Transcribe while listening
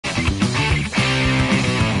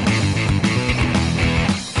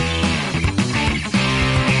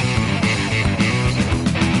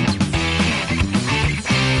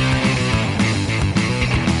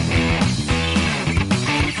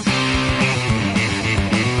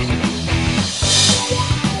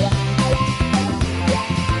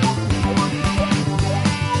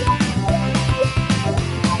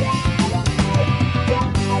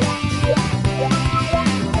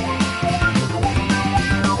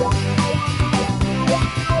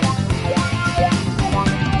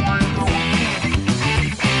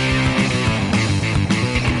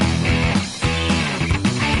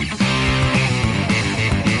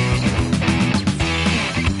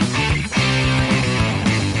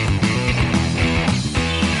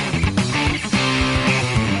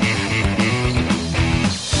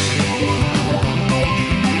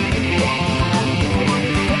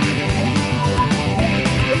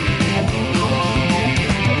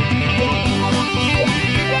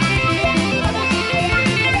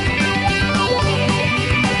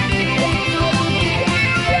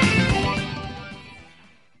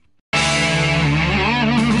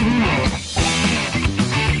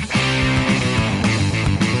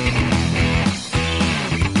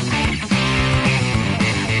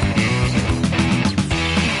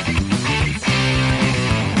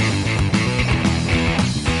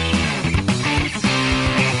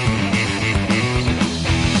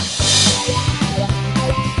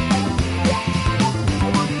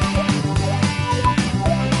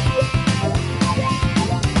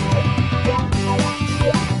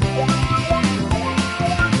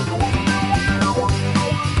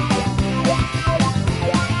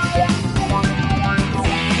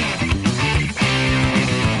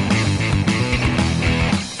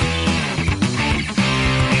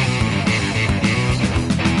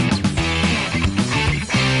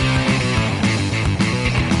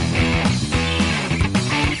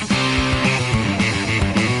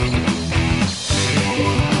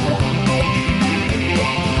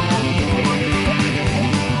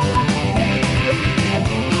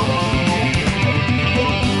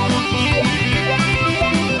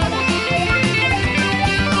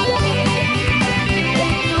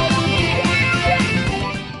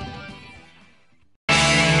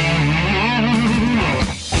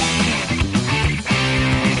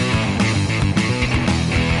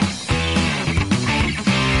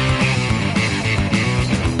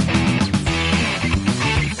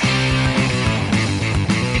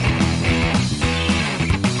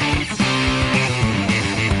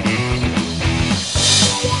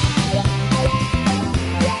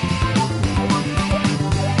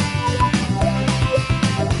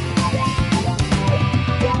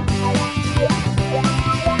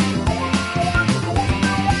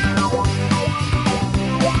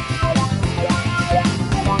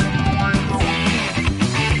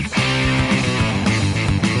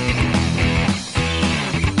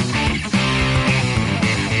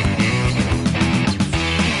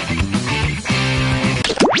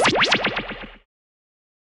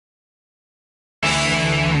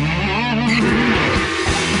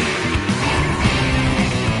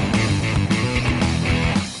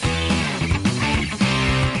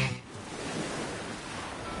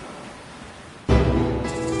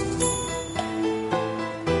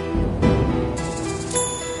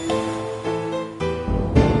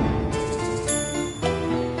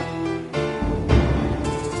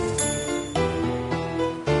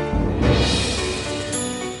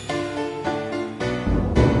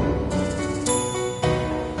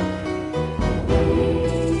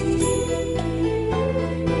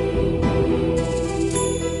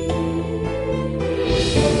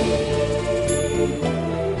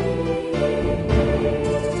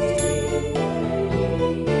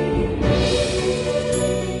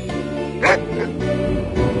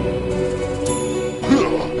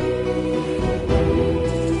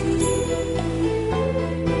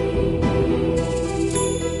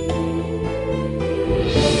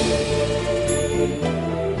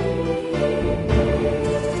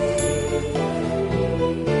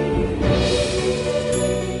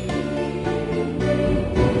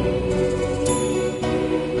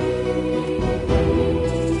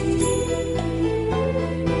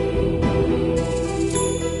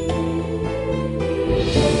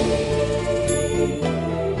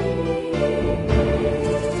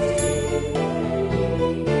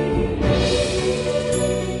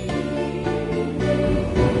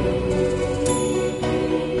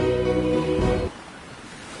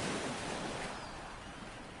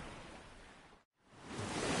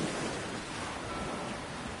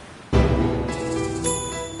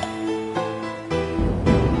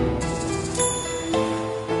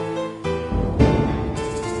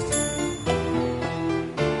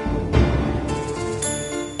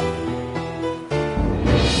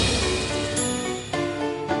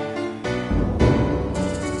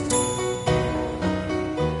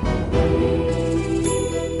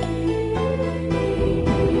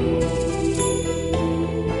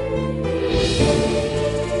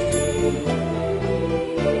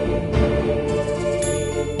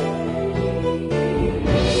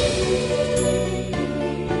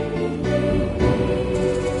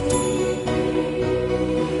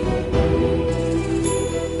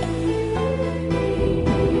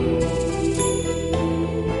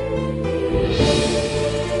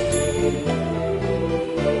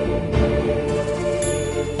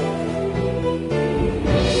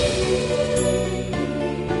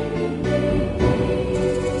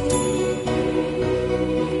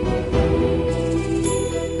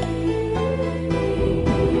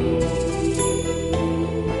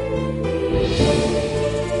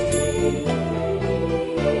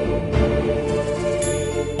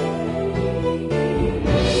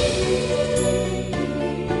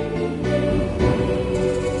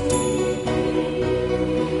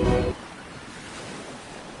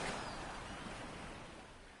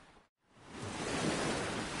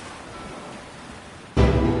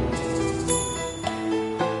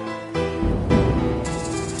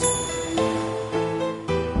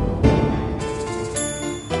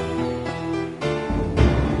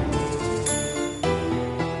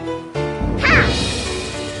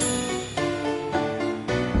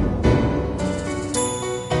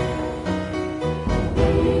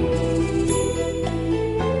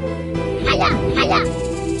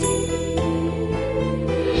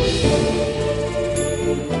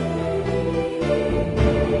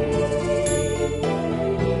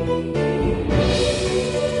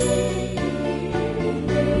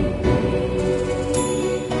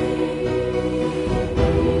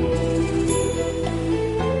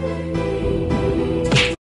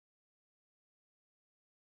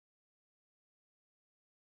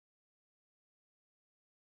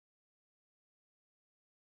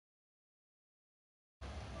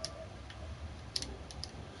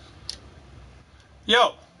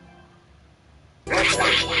Yo!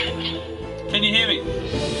 Can you hear me?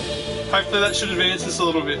 Hopefully that should advance this a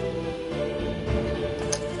little bit.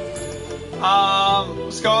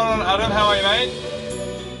 What's going on, Adam? How are you, mate?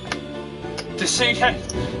 Just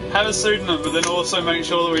have a pseudonym, but then also make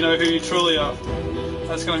sure that we know who you truly are.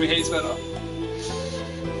 That's going to be heaps better.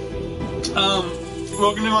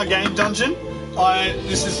 Welcome to my game dungeon.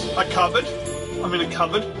 This is a cupboard. I'm in a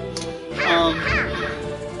cupboard.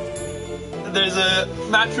 There's a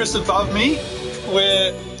mattress above me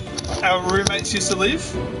where our roommates used to live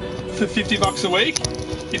for $50 a week.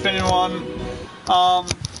 If anyone, oh,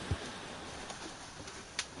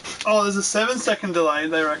 there's a 7-second delay,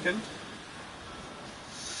 they reckon.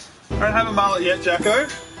 I don't have a mullet yet, Jacko.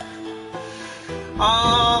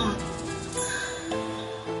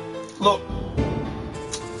 Look,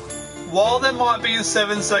 while there might be a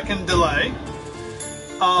 7-second delay,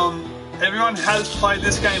 everyone has played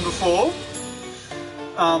this game before.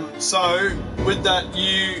 So with that,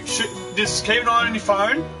 you should just keep an eye on your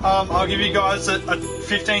phone. I'll give you guys a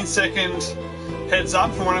 15-second heads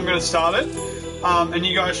up from when I'm going to start it, and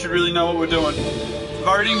you guys should really know what we're doing.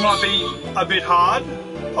 Voting might be a bit hard,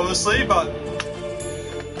 obviously, but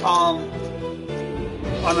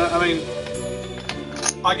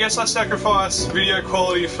I guess I sacrifice video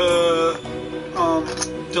quality for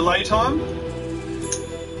delay time,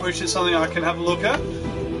 which is something I can have a look at.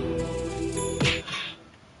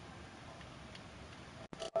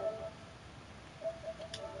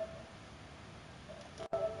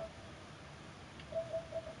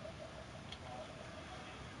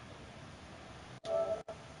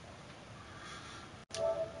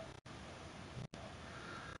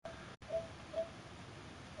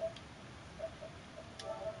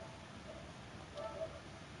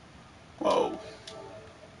 Whoa.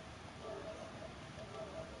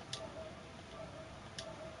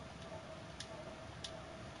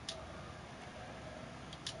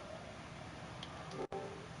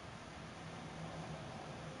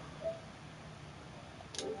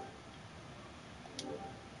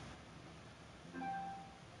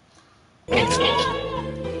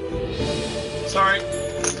 Sorry.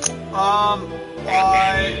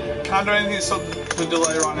 I can't do anything to stop the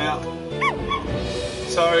delay right now.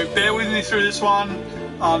 So bear with me through this one.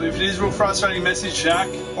 If it is a real frustrating, message Jack,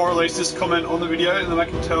 or at least just comment on the video, and then I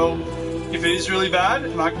can tell if it is really bad,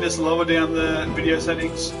 and I can just lower down the video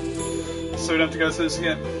settings so we don't have to go through this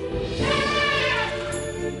again.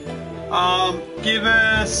 Give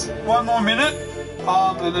us one more minute,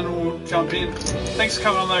 and then we'll jump in. Thanks for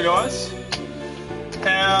coming on though, guys.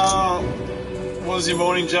 How was your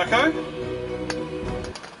morning, Jacko?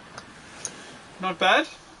 Not bad?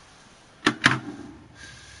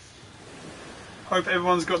 Hope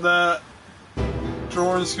everyone's got their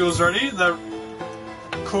drawing skills ready, their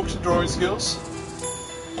cooked drawing skills.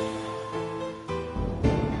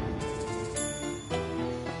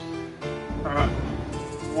 Alright.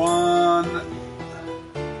 One.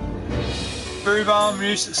 Booba,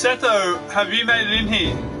 Moose. Setho, have you made it in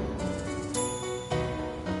here?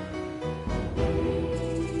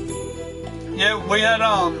 Yeah, we had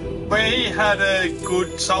a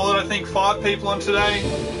good solid, I think, 5 people on today.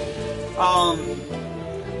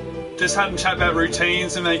 Just having a chat about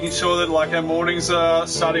routines and making sure that like our mornings are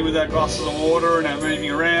starting with our glasses of water and our moving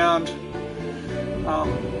around.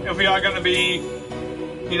 If we are going to be,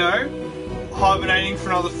 you know, hibernating for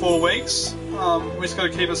another 4 weeks, we just got to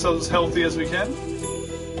keep ourselves as healthy as we can.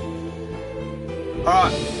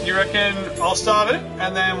 Alright, you reckon I'll start it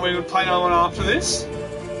and then we would play another one after this?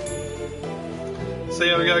 So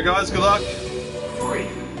here we go, guys. Good luck. 3,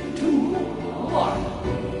 2, 1.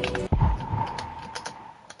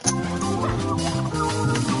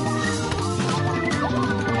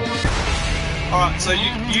 Alright, so you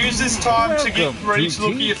use this time to get ready to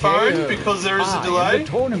look at your phone because there is a delay. I'm the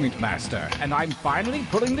tournament master, and I'm finally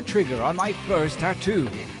pulling the trigger on my first tattoo.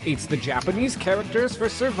 It's the Japanese characters for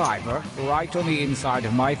Survivor right on the inside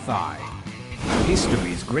of my thigh.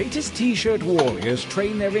 History's greatest T-shirt warriors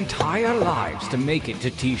train their entire lives to make it to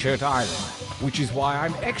T-shirt Island. which is why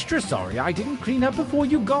I'm extra sorry I didn't clean up before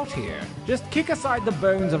you got here. Just kick aside the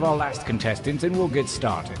bones of our last contestants and we'll get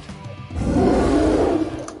started.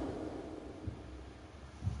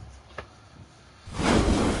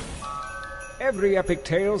 Every epic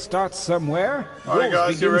tale starts somewhere. Alright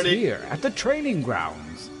guys, you begins ready? here at the training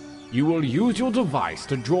grounds. You will use your device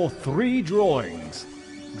to draw 3 drawings.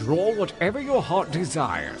 Draw whatever your heart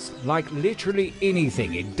desires, like literally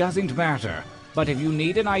anything, it doesn't matter. But if you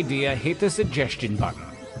need an idea, hit the suggestion button.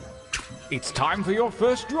 It's time for your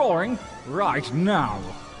first drawing, right now.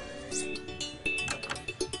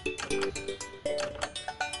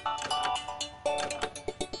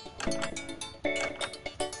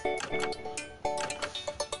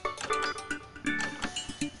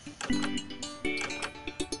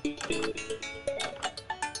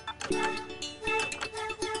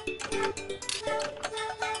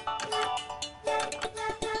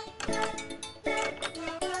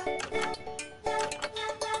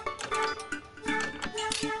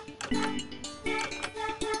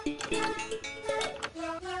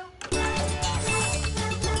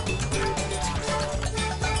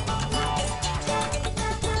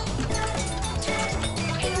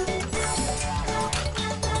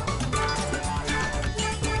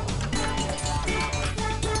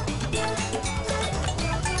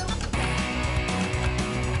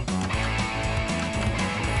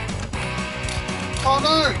 Oh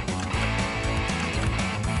no!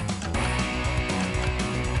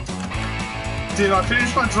 Did I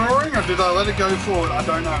finish my drawing or did I let it go forward? I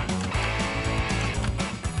don't know.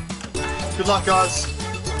 Good luck guys.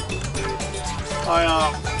 I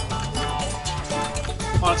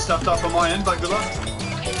might have stuffed up on my end, but good luck.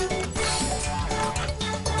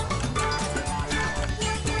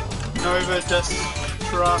 Nova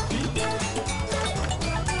Destrafi.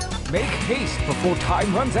 Make haste before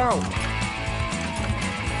time runs out.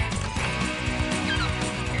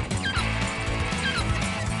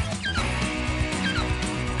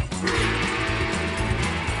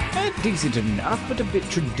 Decent enough, but a bit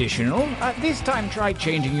traditional. This time try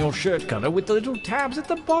changing your shirt color with the little tabs at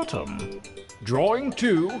the bottom. Drawing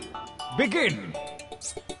 2, begin!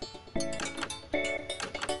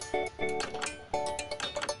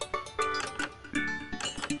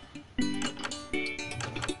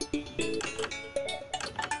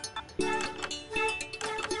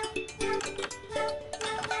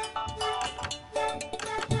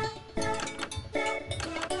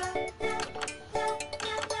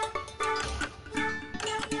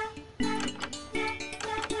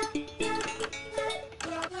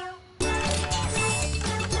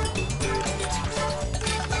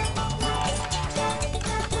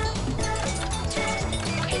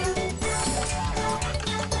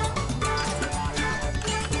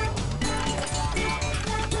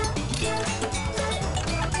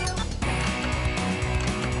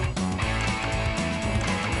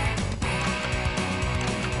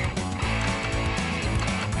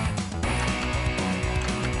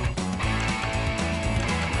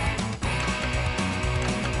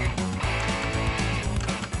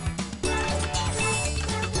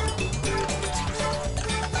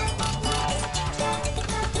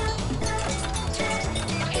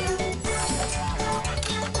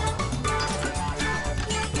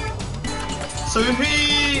 So who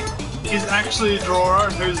is actually a drawer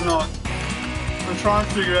and who's not? I'm trying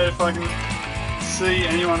to figure out if I can see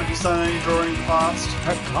anyone who's done any drawing in the past.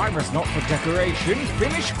 That timer's not for decoration.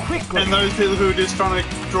 Finish quickly. And those people who are just trying to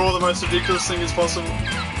draw the most ridiculous thing as possible.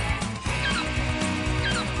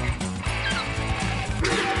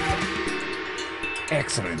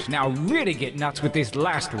 Excellent. Now really get nuts with this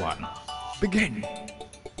last one. Begin.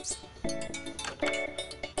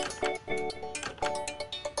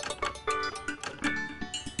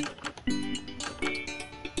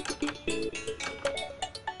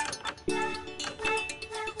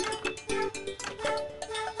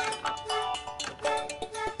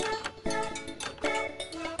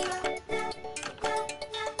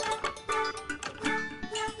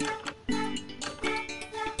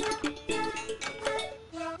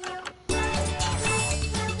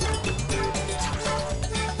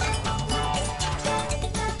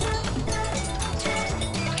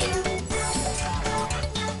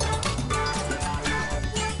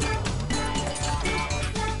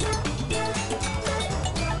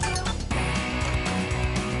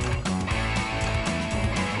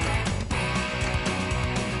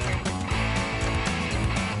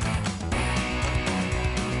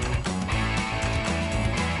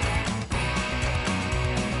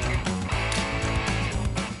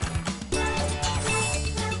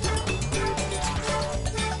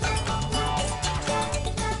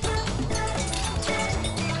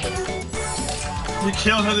 You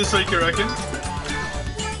killing her this week, you reckon?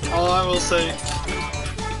 Oh, I will see.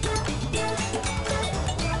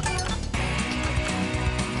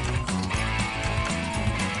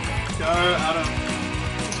 Go, Adam.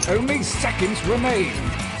 Only seconds remain.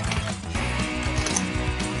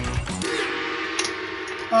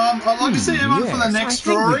 I'd like to see everyone for the next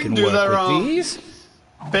drawing do their these.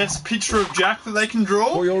 best picture of Jack that they can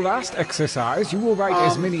draw. For your last exercise, you will write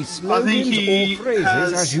as many slogans or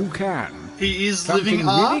phrases as you can. He is Something living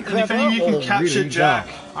art, really and if any clever of you can or capture really Jack,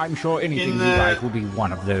 dark. I'm sure anything you write will be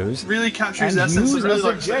one of those. really capture his And essence. use I'd really a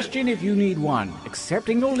like to see it. suggestion if you need one.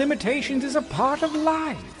 Accepting your limitations is a part of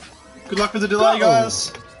life. Good luck with the delay,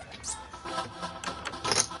 guys.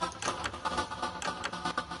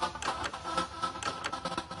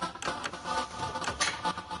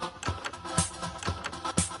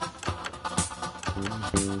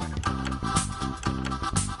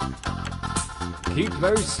 Keep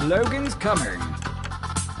those slogans coming.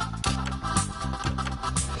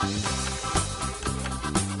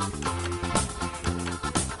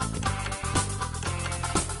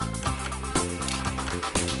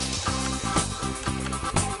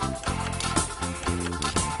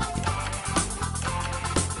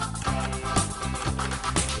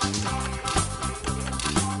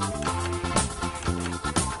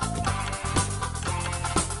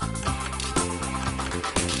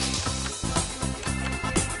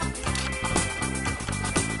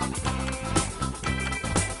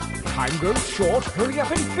 Time goes short. Hurry up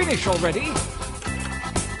and finish already.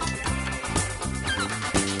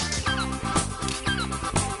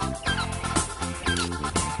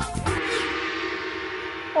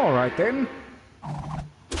 All right then.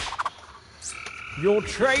 Your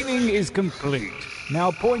training is complete. Now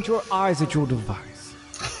point your eyes at your device.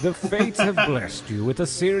 The fates have blessed you with a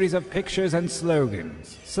series of pictures and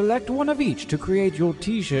slogans. Select one of each to create your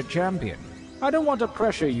t-shirt champion. I don't want to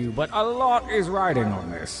pressure you, but a lot is riding on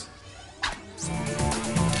this.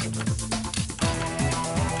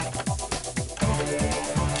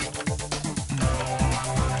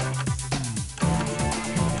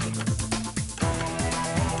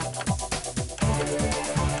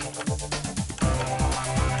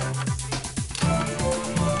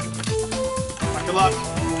 Good luck.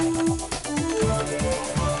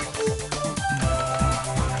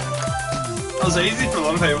 That was easy for a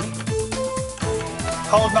lot of people.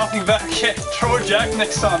 Hold nothing back yet. Draw Jack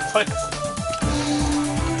next time, please.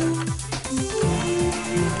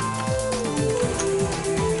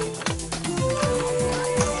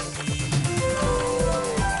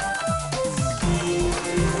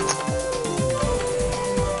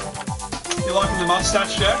 You liking the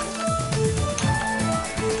mustache, Jack?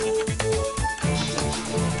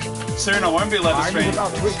 Soon I won't be allowed to Time stream. is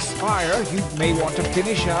about to expire. You may want to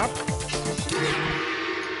finish up.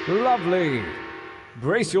 Lovely.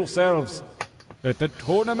 Brace yourselves. Let the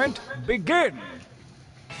tournament begin.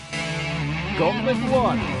 Gauntlet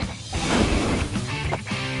 1.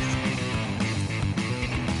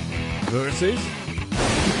 Versus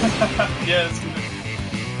Yeah, it's good.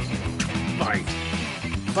 fight.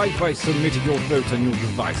 Fight by submitting your vote on your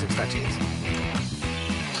devices, that is.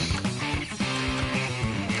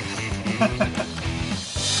 A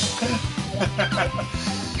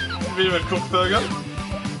bit of a cook burger.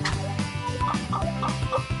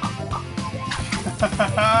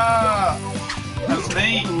 That's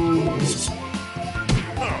me.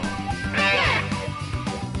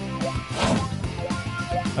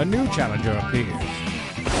 A new challenger appears.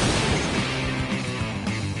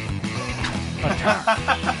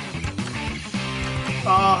 Attack.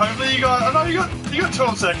 Hopefully you got. I know you got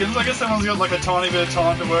 12 seconds. I guess everyone's got like a tiny bit of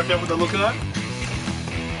time to work out what they're looking at.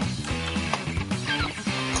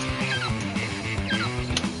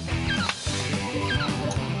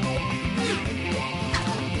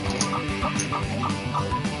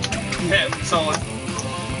 Yeah, solid.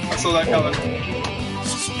 I saw that coming.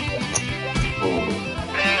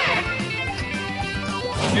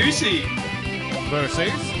 Juicy.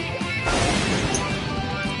 Versus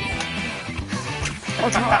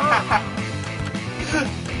attack.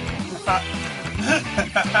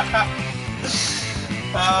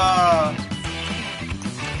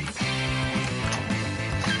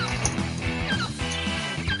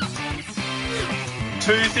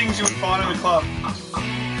 Two things you would find in the club.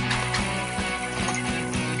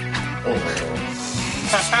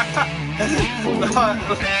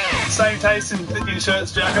 Same taste in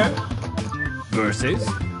shirts, Jacko. Versus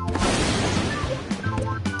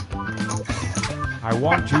I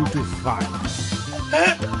want you to fight.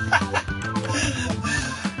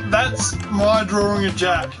 That's my drawing of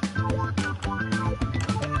Jack.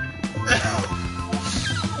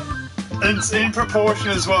 It's in proportion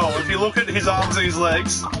as well. If you look at his arms and his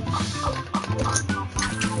legs.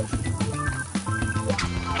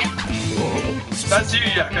 That's you,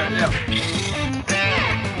 Jacko, yeah.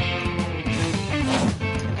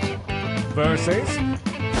 Versus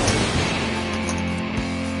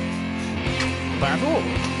battle.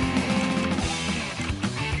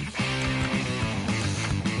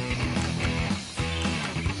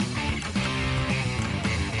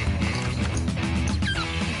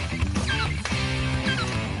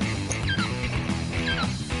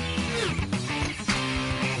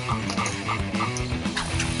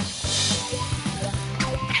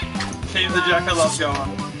 Keep the Jacko love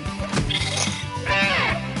going.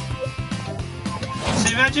 So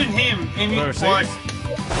imagine him in like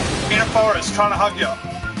in a forest trying to hug you.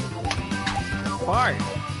 Fine.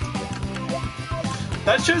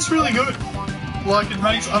 That's just really good. Like it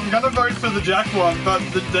makes. I'm gonna vote for the Jack one, but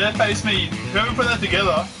the Dare Face Me. Whoever put that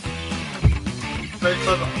together, very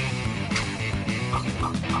clever.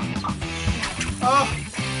 Oh,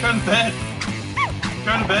 go to bed.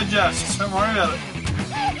 Go to bed, Jack. Don't worry about it.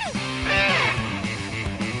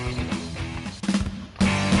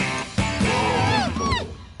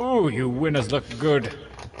 Ooh, you winners look good.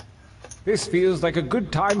 This feels like a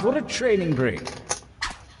good time for a training break.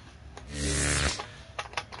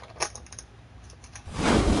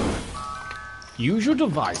 Use your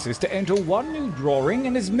devices to enter one new drawing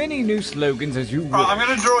and as many new slogans as you wish. Right, I'm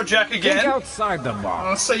going to draw Jack again. Think outside the box.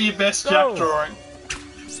 I'll see your best Jack drawing.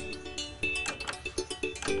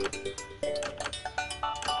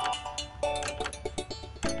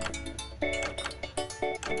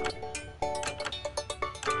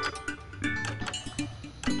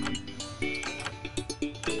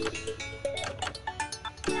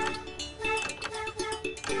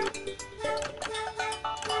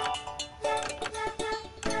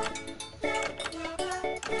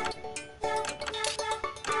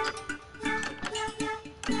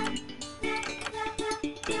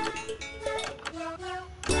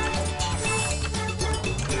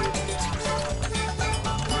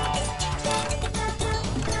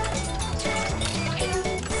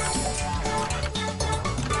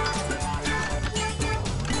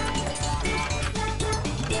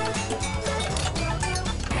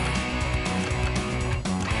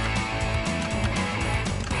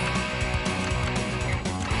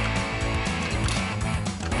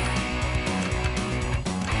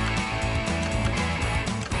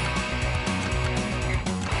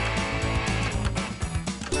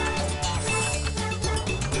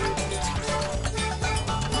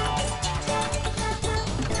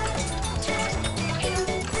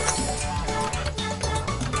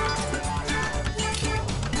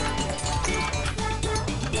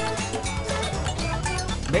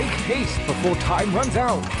 Make haste before time runs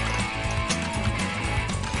out.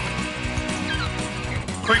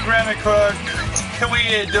 Quick round of quirk. Can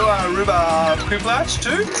we do a rhubarb quick blast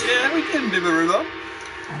too? Yeah, we can do a rhubarb.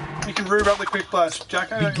 We can rhubarb the quick blast.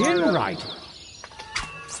 Jacko, Begin right.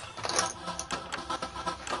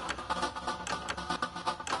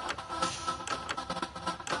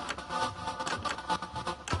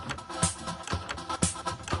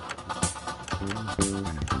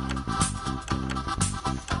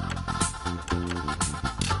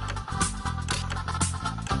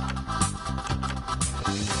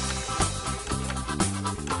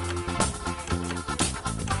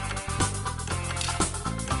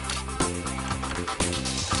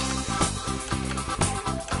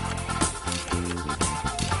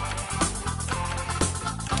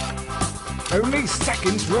 Only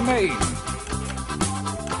seconds remain.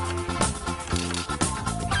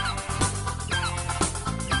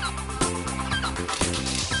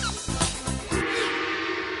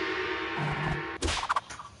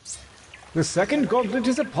 The second gauntlet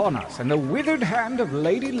is upon us, and the withered hand of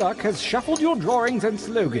Lady Luck has shuffled your drawings and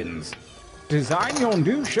slogans. Design your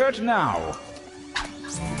new shirt now.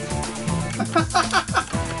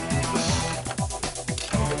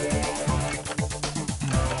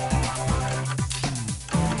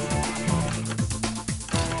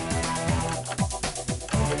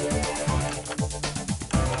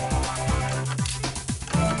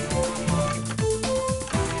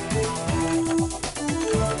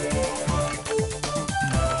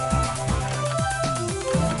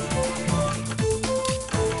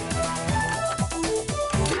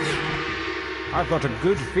 I've got a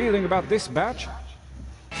good feeling about this batch.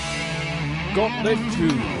 Gauntlet 2.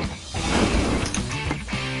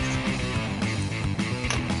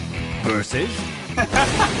 Versus...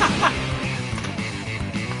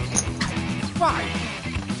 Fight!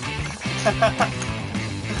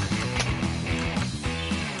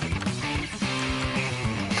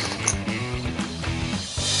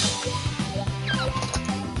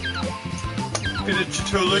 Bit of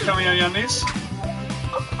Cthulhu coming on the undies.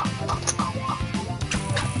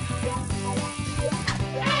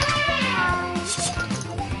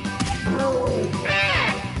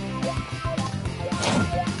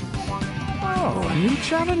 Oh, a new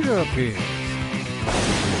challenger appears.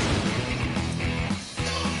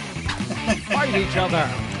 Fight each other.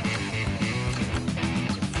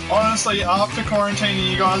 Honestly, after quarantining,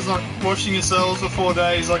 you guys not washing yourselves for 4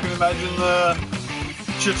 days, I can imagine the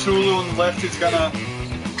Cthulhu on the left is gonna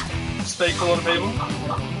speak for a lot of people.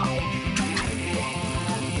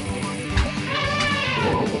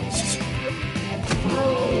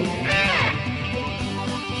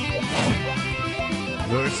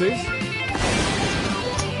 Versus.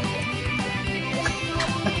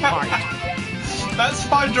 Fight. That's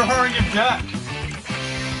my drawing of Jack.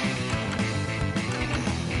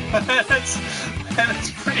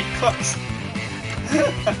 That's pretty close.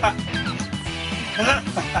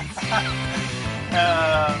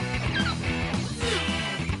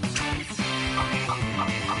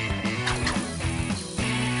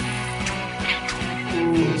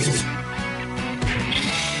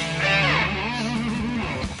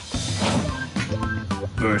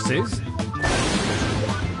 Versus.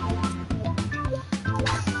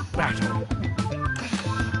 Battle.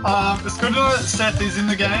 It's good to know that Seth is in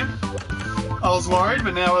the game. I was worried,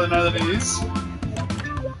 but now I know that he is.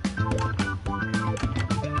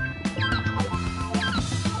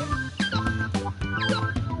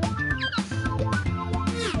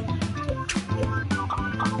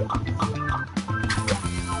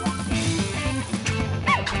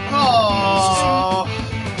 Oh.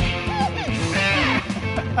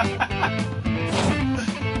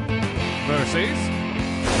 Versus.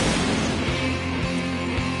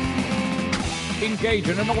 Engage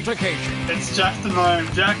in an altercation. It's Jack the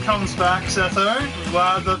Gnome. Jack comes back, Setho. I'm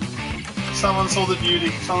glad that someone saw the beauty.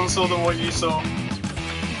 Someone saw what you saw.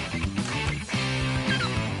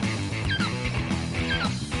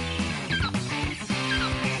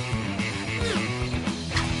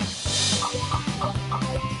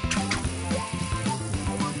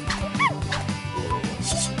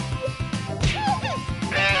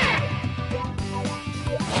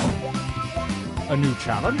 A new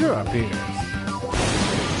challenger appears.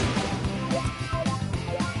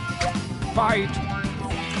 Fight!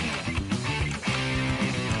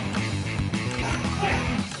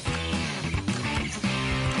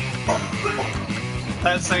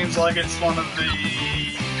 That seems like it's one of the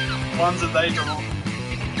ones that they draw.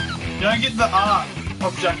 You don't get the art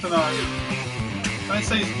of Jack the Gnome. Don't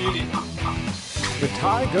see his beauty. The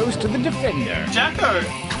tie goes to the defender. Jacko!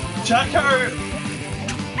 Jacko!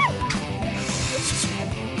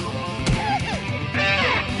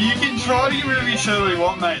 You can try to get rid of your shirt all you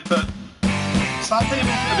want, mate, but some people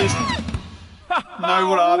just know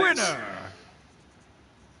what art is. Winner!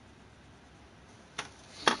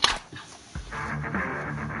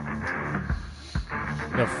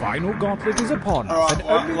 The final gauntlet is upon us, Alright, and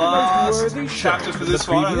only the last most worthy chapter shows for of the this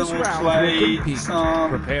one, and previous then we'll round play will compete. some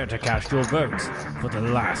Prepare to cast your votes for the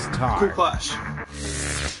last time. Cool Clash.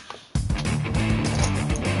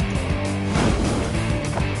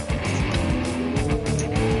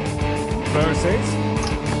 Versus.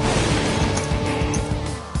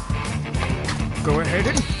 Go ahead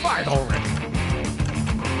and fight already.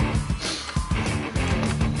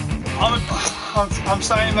 I'm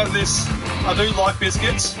saying that this, I do like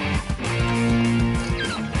biscuits. I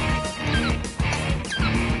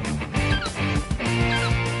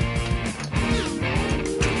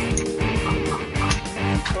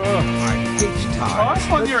hate ties. Nice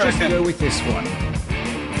one, you Let's just reckon? go with this one.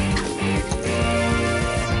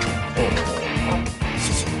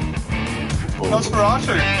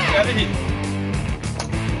 Nosferatu, out of here.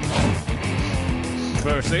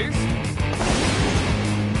 Versus.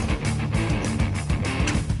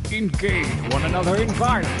 Engage one another in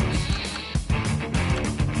violence.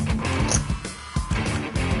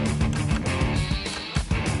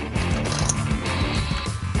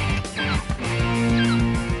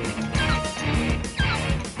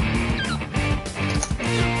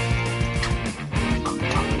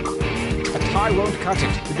 A tie won't cut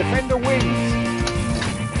it. The defender wins.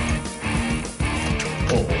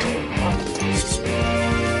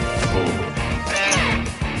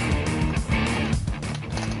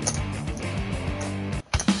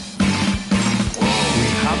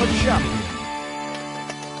 A champion.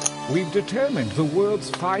 We've determined the world's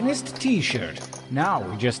finest t-shirt. Now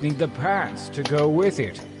we just need the pants to go with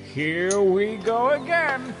it. Here we go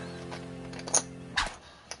again.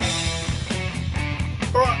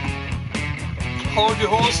 Alright. Hold your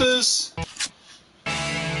horses.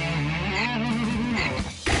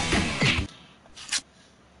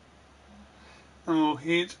 And we'll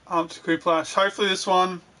hit up to Quiplash. Hopefully this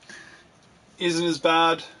one isn't as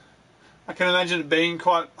bad. I can imagine it being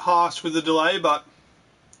quite harsh with the delay, but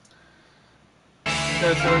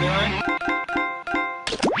go through anyway.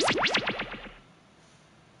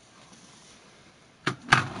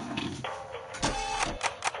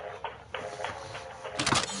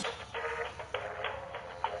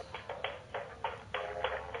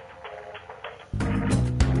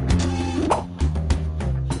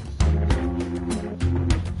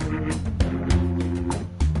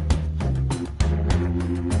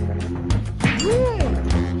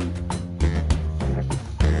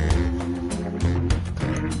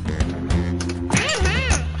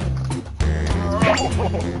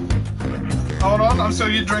 Hold on, I'm still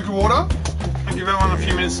getting a drink of water. I'll give everyone a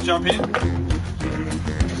few minutes to jump in.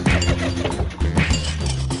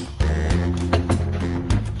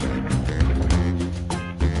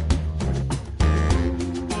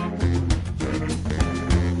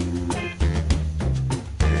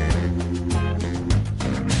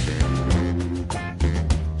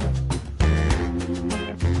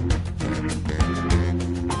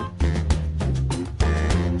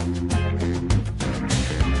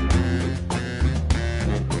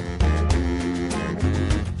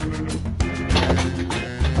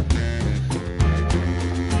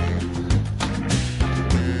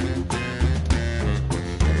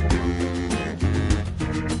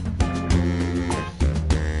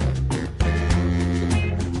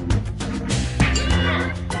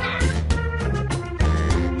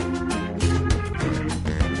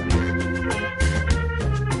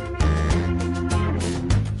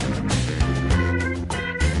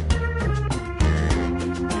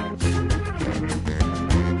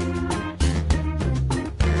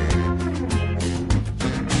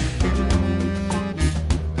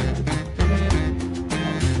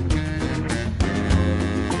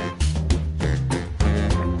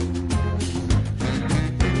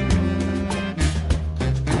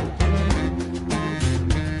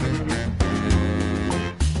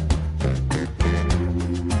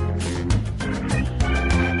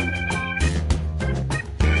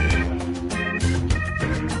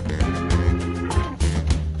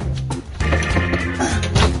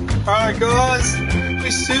 Alright guys,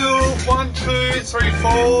 we still 1, 2, 3,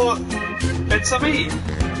 4. It's a me.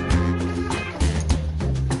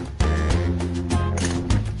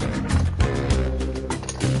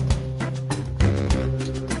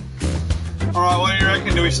 Alright, what do you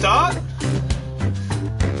reckon? Do we start?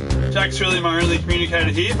 Jack's really my only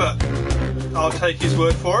communicator here, but I'll take his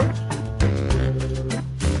word for it.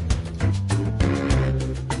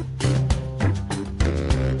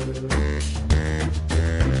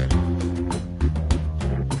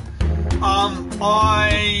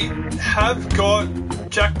 I have got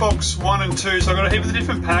Jackbox 1 and 2, so I've got a heap of the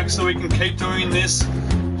different packs so we can keep doing this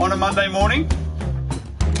on a Monday morning.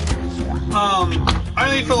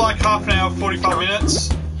 Only for like half an hour, 45 minutes.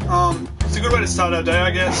 It's a good way to start our day, I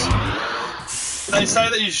guess. They say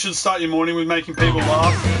that you should start your morning with making people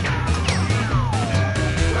laugh.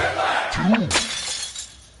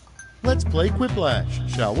 Let's play Quiplash,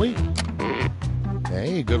 shall we?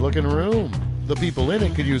 Hey, good looking room. The people in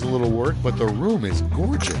it could use a little work, but the room is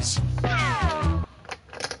gorgeous.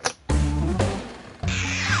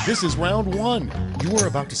 This is round 1. You are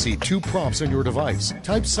about to see 2 prompts on your device.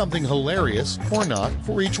 Type something hilarious or not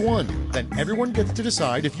for each one. Then everyone gets to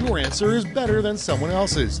decide if your answer is better than someone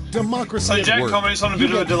else's. Democracy So at Jack work. comments on a You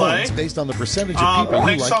bit of a get delay. points based on the percentage of people who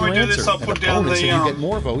next like time your we do answer. this, I'll And put a down bonus the, if you get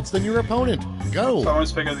more votes than your opponent. Go. So I won't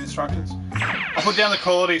speak out the instructions. I'll put down the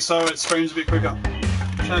quality so it streams a bit quicker.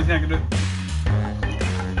 That's the only thing I can do.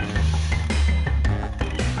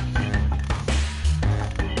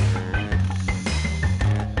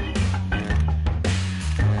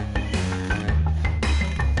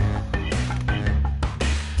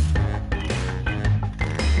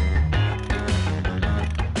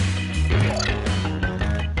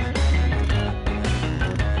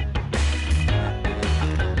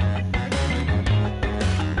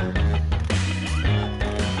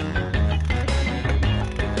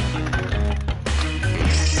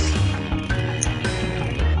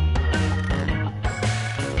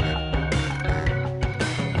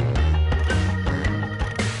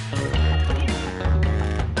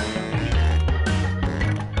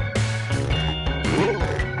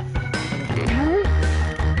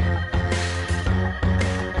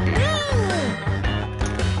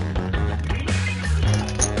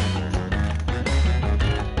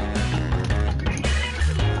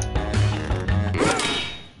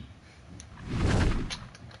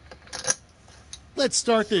 Let's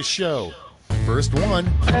start this show. First one.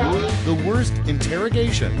 The worst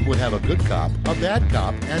interrogation would have a good cop, a bad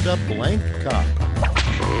cop, and a blank cop.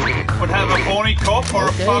 Would have a horny cop or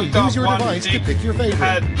Okay, a fucked up use your one device to dick pick your favorite.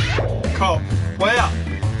 head cop. Wow.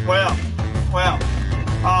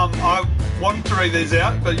 I wanted to read these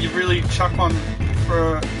out, but you've really chucked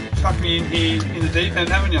me in here in the deep end,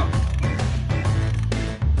 haven't you?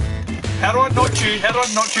 How do I not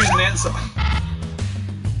choose an answer?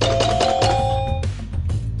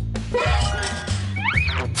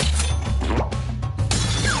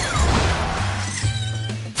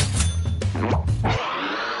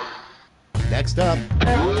 Next up,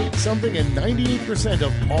 something in 98%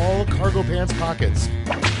 of all cargo pants pockets.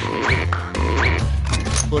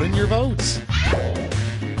 Put in your votes.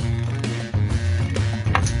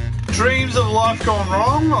 Dreams of life gone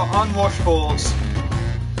wrong or unwashed balls?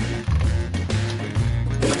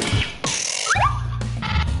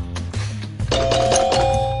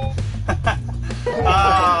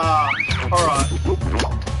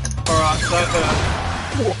 Alright, that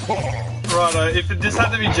hurt. Righto, if it just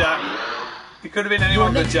had to be Jack, it could have been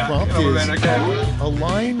anyone but Jack. Prompt It would is have been okay. a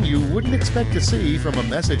line you wouldn't expect to see from a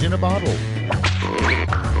message in a bottle.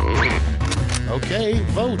 Okay,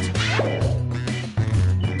 vote.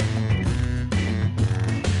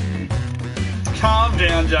 Calm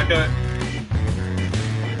down, Jacko.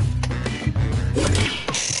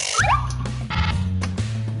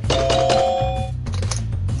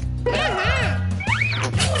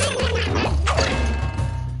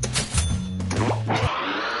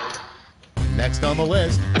 Next on the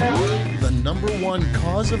list, the #1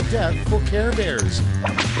 cause of death for Care Bears.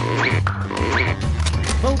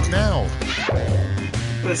 Vote now.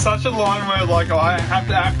 There's such a line where, like, I have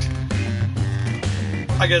to act,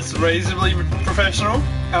 I guess, reasonably professional,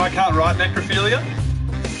 and I can't write necrophilia.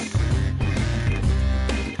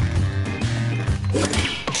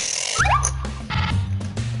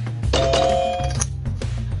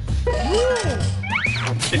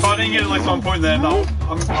 If I didn't get at least 1 point there, no,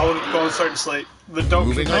 I would have gone straight to sleep. The dog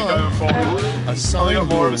Moving can take on. over for me. A sign got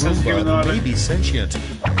more of a sense of humor than I Roomba do. may be sentient.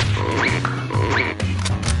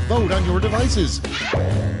 Vote on your devices.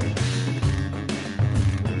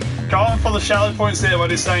 Going for the shallow points there by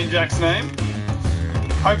just saying Jack's name.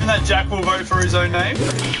 Hoping that Jack will vote for his own name,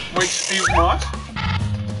 which he might.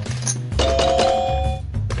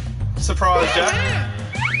 Surprise, Jack.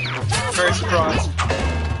 Very surprised.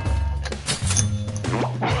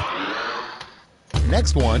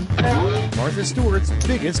 Next one, Martha Stewart's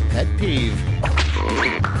biggest pet peeve.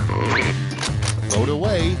 Vote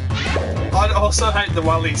away. I'd also hate the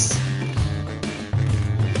Wallies.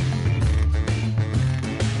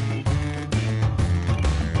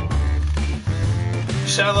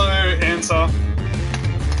 Shallow answer.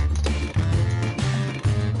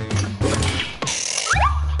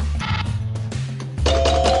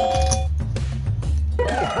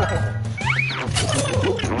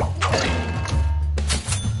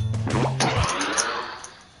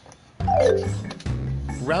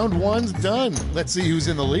 Round 1's done. Let's see who's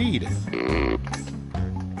in the lead.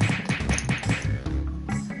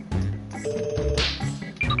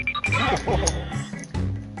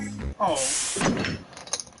 Oh.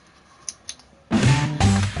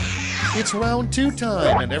 It's round 2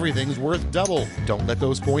 time, and everything's worth double. Don't let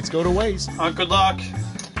those points go to waste. Good luck.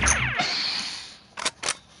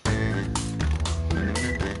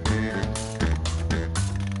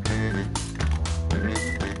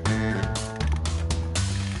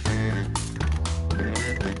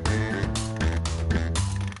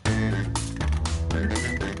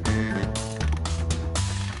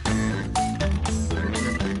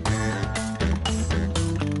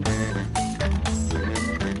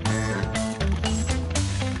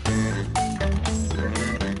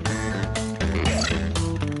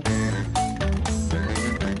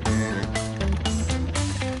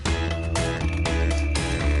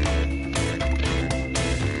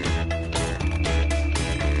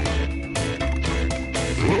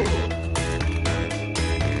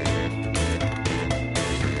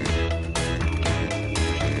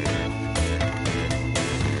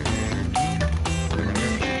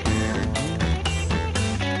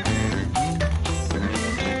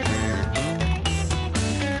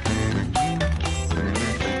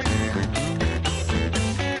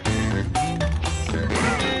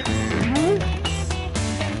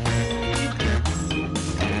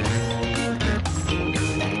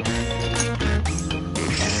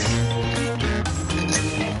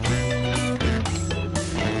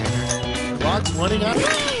 Clock's running out.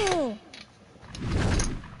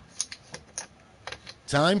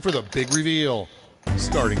 Time for the big reveal.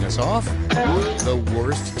 Starting us off, the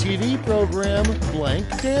worst TV program,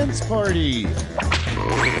 Blank Dance Party.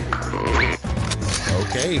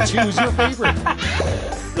 Okay, choose your favorite.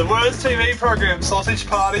 The worst TV program, Sausage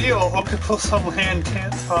Party or Octopus on Land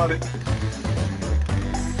Dance Party?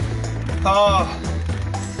 Oh.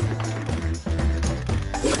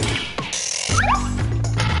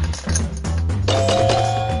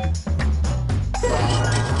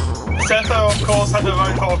 Setho, of course, had to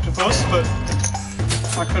vote for Octopus, but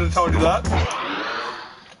I could have told you that.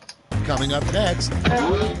 Coming up next,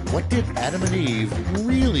 what did Adam and Eve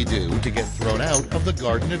really do to get thrown out of the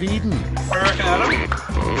Garden of Eden? What do you reckon, Adam?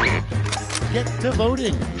 Get to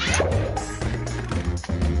voting.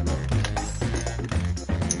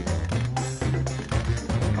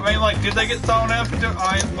 I mean, like, did they get thrown out for doing...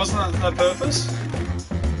 wasn't that their purpose?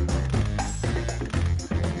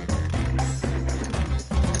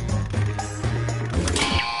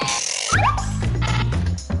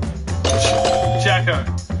 Jacko,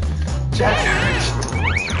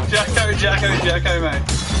 mate.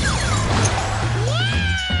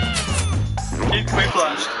 Get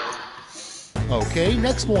quick-flashed. Okay,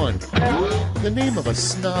 next one. The name of a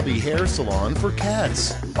snobby hair salon for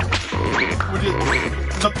cats. Would you...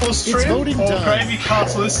 The Puss It's Trim voting or time. Gravy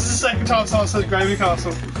Castle? This is the second time someone said Gravy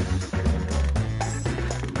Castle.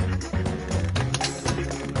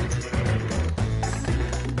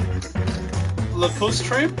 The Puss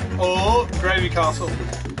Trim or Gravy Castle?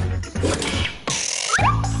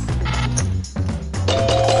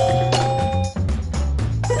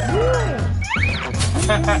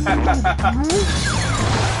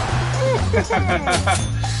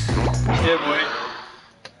 Yeah, boy.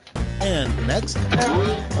 And next,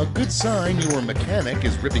 a good sign your mechanic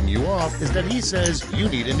is ripping you off is that he says you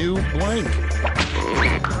need a new blank.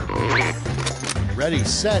 Ready,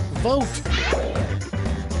 set, vote.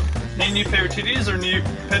 Need new pair of titties or new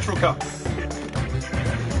petrol cup?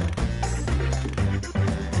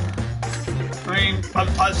 I mean,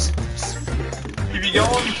 if you go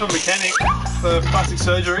on to a mechanic for plastic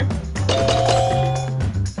surgery,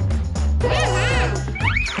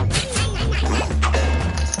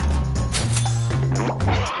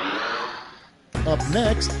 Up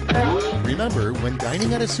next, remember, when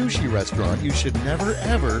dining at a sushi restaurant, you should never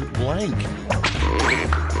ever blank.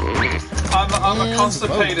 I'm a And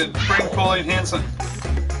constipated. Bring Pauline Hanson.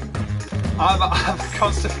 I'm a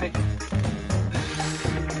constipated.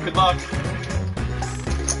 Good luck.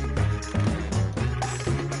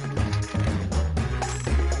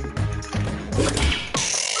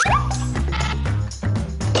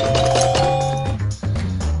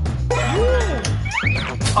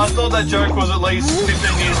 I thought that joke was at least 15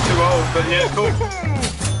 years too old, but yeah, cool.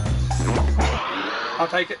 I'll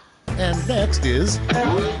take it. And next is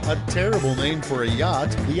a terrible name for a yacht,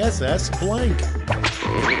 the SS Blank.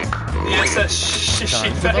 The SS Time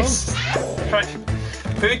shit to face. Right.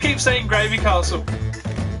 Who keeps saying Gravy Castle?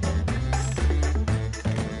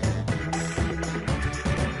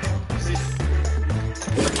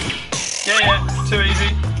 Yeah, too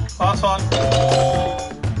easy. Last one.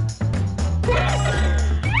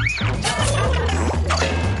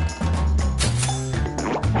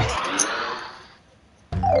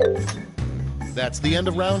 That's the end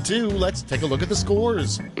of round 2. Let's take a look at the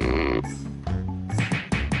scores.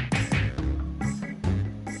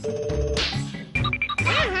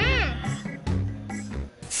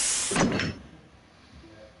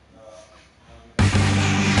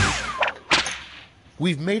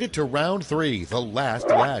 We've made it to round 3, the last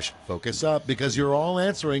lash. Focus up because you're all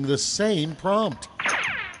answering the same prompt.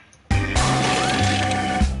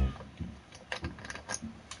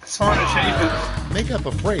 It's for an achievement. Make up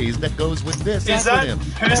a phrase that goes with this Is that... acronym.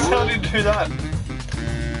 Who's telling you to do that?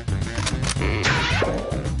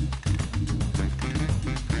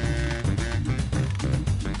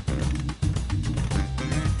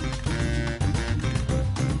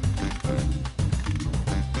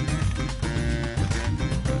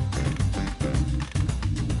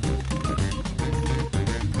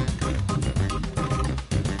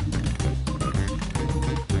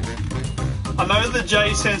 I know the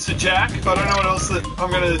J stands for Jack, but I don't know what else that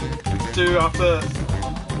I'm going to do after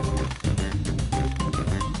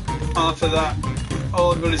that.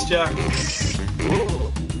 All I've got is Jack.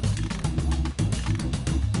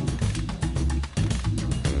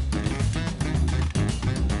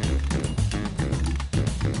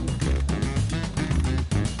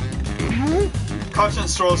 Constant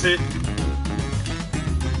straws here.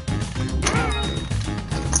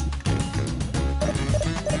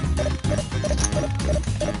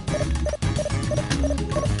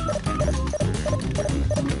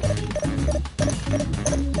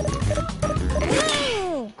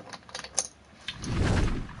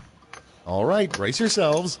 right, brace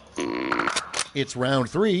yourselves. It's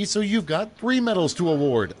round 3, so you've got 3 medals to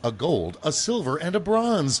award. A gold, a silver, and a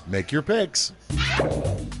bronze. Make your picks.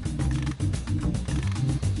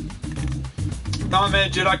 Nightmare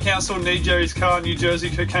Jedi Council, Need Jerry's Car, New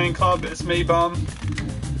Jersey Cocaine Club, It's Me Bum,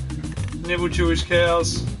 Nibble Jewish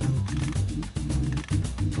Cows.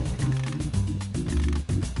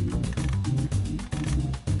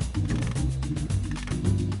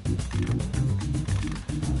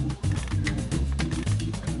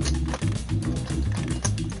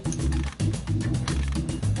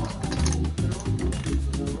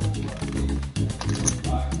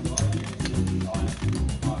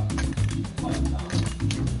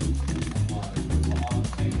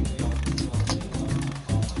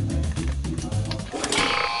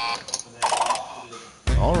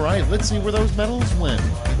 All right, let's see where those medals went.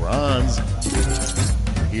 Bronze.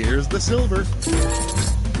 Here's the silver.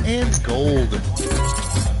 And gold.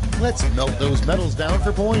 Let's melt those medals down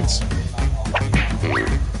for points.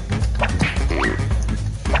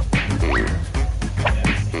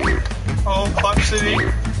 Oh, Clutch City.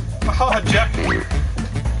 Oh, Jack.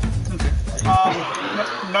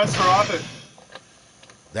 No Serato.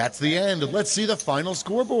 That's the end. Let's see the final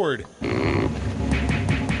scoreboard.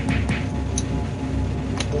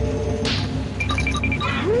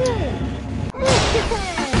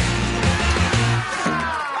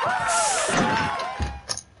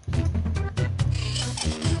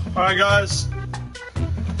 Alright guys,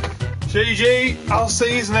 GG, I'll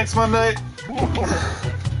see you next Monday.